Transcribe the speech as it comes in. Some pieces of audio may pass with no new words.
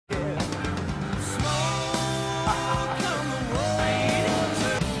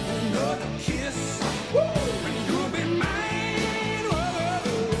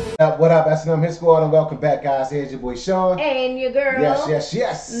What up, SNM Hit Squad, and welcome back, guys. Here's your boy Sean. And your girl. Yes.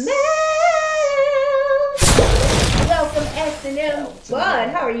 Mel. Welcome, SNM Fun.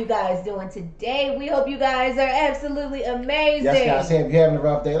 How are you guys doing today? We hope you guys are absolutely amazing. Yes, guys. If you're having a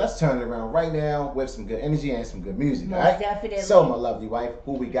rough day, let's turn it around right now with some good energy and some good music. Most all right? definitely. So, my lovely wife,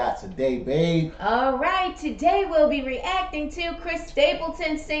 who we got today, babe? All right. Today we'll be reacting to Chris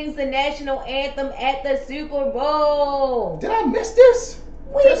Stapleton sings the national anthem at the Super Bowl. Did I miss this?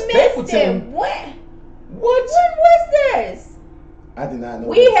 We Chris missed Stapleton. him. What? What? When was this? I did not know.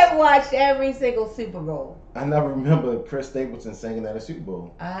 We have watched every single Super Bowl. I never remember Chris Stapleton singing at a Super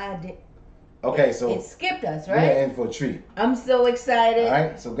Bowl. I did. Okay, so it skipped us, right? We're in for a treat. I'm so excited. All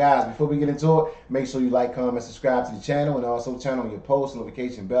right, so guys, before we get into it, make sure you like, comment, subscribe to the channel, and also turn on your post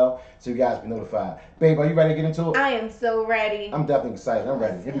notification bell so you guys be notified. Babe, are you ready to get into it? I am so ready. I'm definitely excited. I'm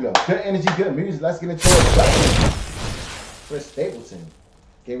ready. Here we go. Good energy, good music. Let's get into it. Chris Stapleton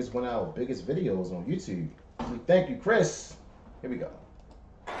gave us one of our biggest videos on YouTube. So thank you, Chris. Here we go.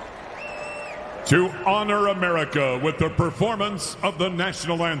 To honor America with the performance of the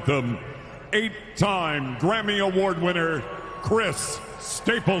national anthem, 8-time Grammy Award winner, Chris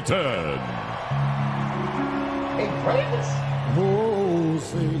Stapleton. 8 Grammys? Oh,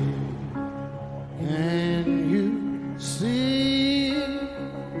 say, can you see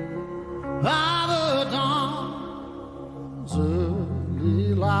by the dawn's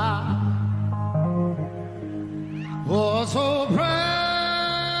early light what so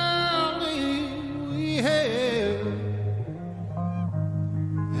proudly we hailed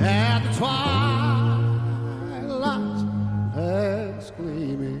at the twilight's last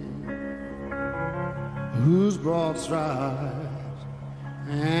gleaming, whose broad stripes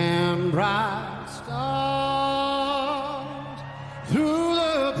and bright stars through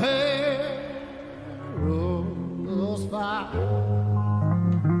the perilous fight,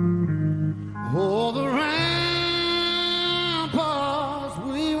 oh, the ramparts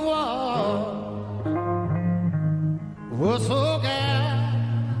we walked were so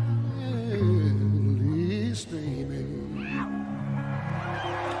gallantly streaming,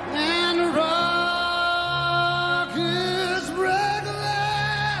 and the rockets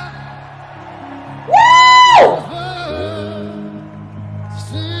regular. Woo!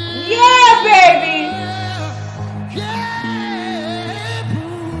 Yeah, baby!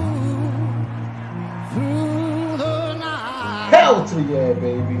 Through the night, Hell to yeah,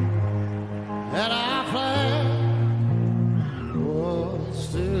 baby. that our flag was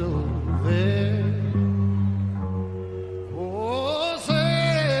still there. Oh,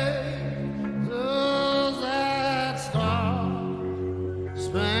 say, does that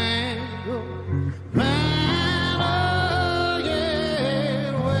star-spangled banner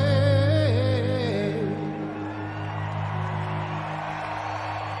yet wave?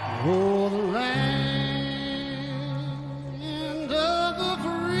 Oh, the land of the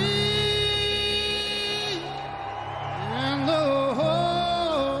free and the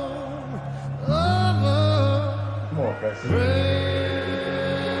home of Come on, Chris. the brave.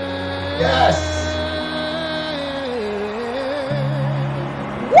 Yes.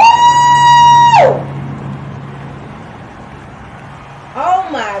 Woo! Oh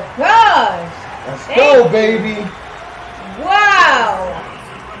my gosh! Let's go, baby. Wow!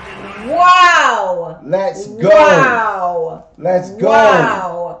 Wow! Let's go. Wow! Let's go.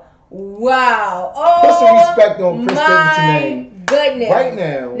 Wow! Wow! Put some Oh respect on Chris Stapleton's my name goodness! right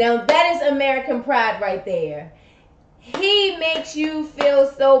now. Now that is American pride right there. He makes you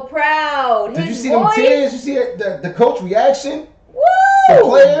feel so proud. Did you His see them voice- tears? You see the coach reaction? Woo! The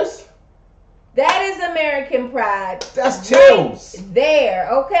players? That is American pride. That's chills. Right there,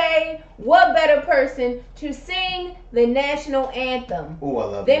 okay? What better person to sing the national anthem Oh, I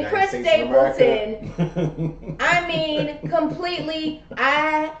love than the Chris United States of America. Stapleton? I mean, completely,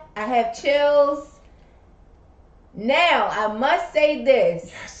 I have chills. Now, I must say this.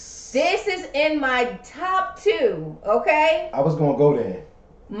 Yes. This is in my top 2, okay? I was going to go there.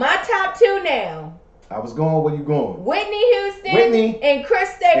 My top 2 now. I was going where you going. Whitney Houston and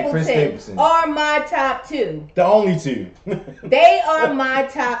Chris Stapleton are my top 2. The only 2. They are my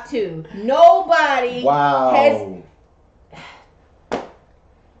top 2. Nobody Wow.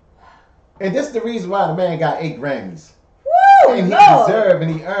 And this is the reason why the man got 8 Grammys. Woo! And he Lord. deserved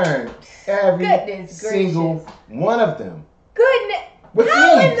and he earned every Goodness single gracious. one of them. Goodness. With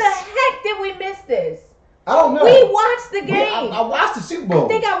How in ease. the heck did we miss this? I don't know. We watched the game. I watched the Super Bowl. I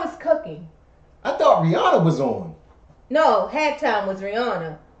think I was cooking. I thought Rihanna was on. No, halftime was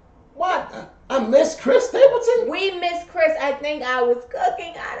Rihanna. What? I missed Chris Stapleton? We missed Chris. I think I was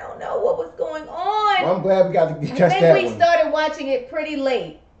cooking. I don't know what was going on. Well, I'm glad we got to I catch think that we one. started watching it pretty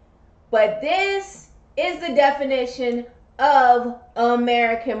late. But this is the definition of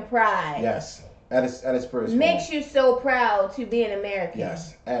American pride. Yes. At its first Makes form. you so proud to be an American.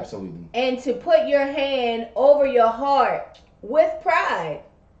 Yes, absolutely. And to put your hand over your heart with pride.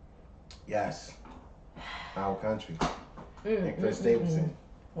 Yes. Our country. And Chris Stapleton.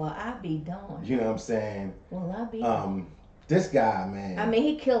 Well, I be darned. You know what I'm saying? Well, I be This guy, man. I mean,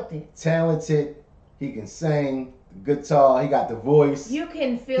 he killed it. Talented. He can sing guitar. He got the voice. You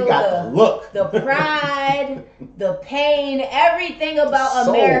can feel he got the look. the pride, the pain, everything about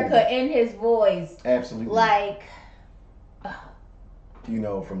Soul. America in his voice. Absolutely. Like, you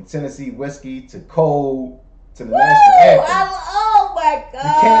know, from Tennessee whiskey to cold to the national anthem. Oh my You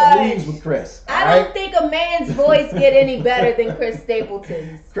God. can't lose with Chris. I don't think a man's voice get any better than Chris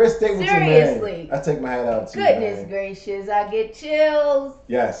Stapleton's. Chris Stapleton, Seriously. man. I take my hat out to you, Goodness man. gracious, I get chills.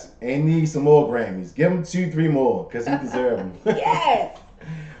 Yes, and need some more Grammys. Give him 2-3 more, because he deserves them. Yes.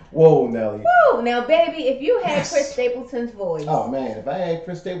 Whoa, Nelly. Woo. Now, baby, if you had Chris Stapleton's voice, Oh, man, if I had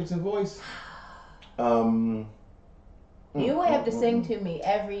Chris Stapleton's voice, you would have to sing to me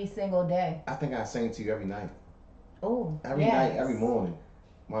every single day. I think I sing to you every night. Oh, Every night, every morning.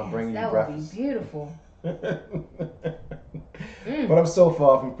 While I'm bringing you that breakfast. would be beautiful. But I'm so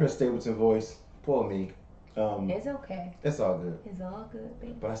far from Chris Stapleton's voice. Poor me. It's okay. It's all good. It's all good,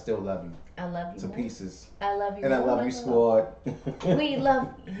 baby. But I still love you I love you. to more. pieces. I love you. And I more, love you, more. squad. We love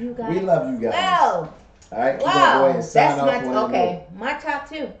you guys. We love you guys. Wow. All right, we're going to go Wow. ahead and sign That's off. my okay. My top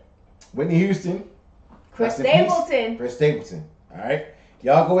two. Whitney Houston. Chris Rest in peace. Stapleton. Chris Stapleton. All right.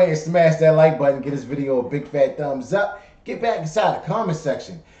 Y'all go ahead and smash that like button. Get this video a big fat thumbs up. Get back inside the comment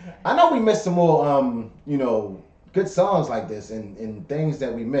section. I know we missed some more, you know, good songs like this and things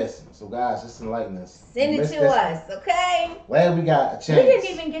that we missed. So guys, just enlighten us. Send We it missed to this. us, okay? Glad we got a chance. We didn't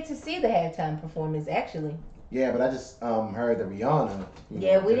even get to see the halftime performance, actually. Yeah, but I just heard the Rihanna.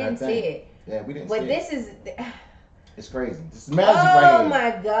 Yeah, we did her didn't see thing. it. Yeah, we didn't But see this it. is. It's crazy. This is magic right Oh here.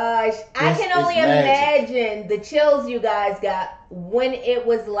 my gosh. I This can is only magic. imagine the chills you guys got when it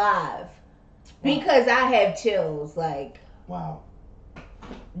was live. Because I have chills. Like, Wow.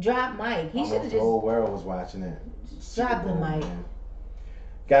 drop Mike. He should have Almost the just. whole world was watching it. Drop the Super Bowl, mic. man.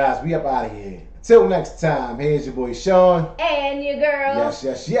 Guys, we up out of here. Till next time, here's your boy Sean. And your girl. Yes,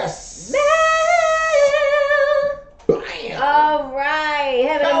 yes, yes. Mel. Bam. All right.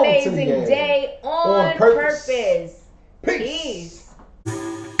 Have an Shout to amazing you. day on On purpose. purpose. Peace. Peace.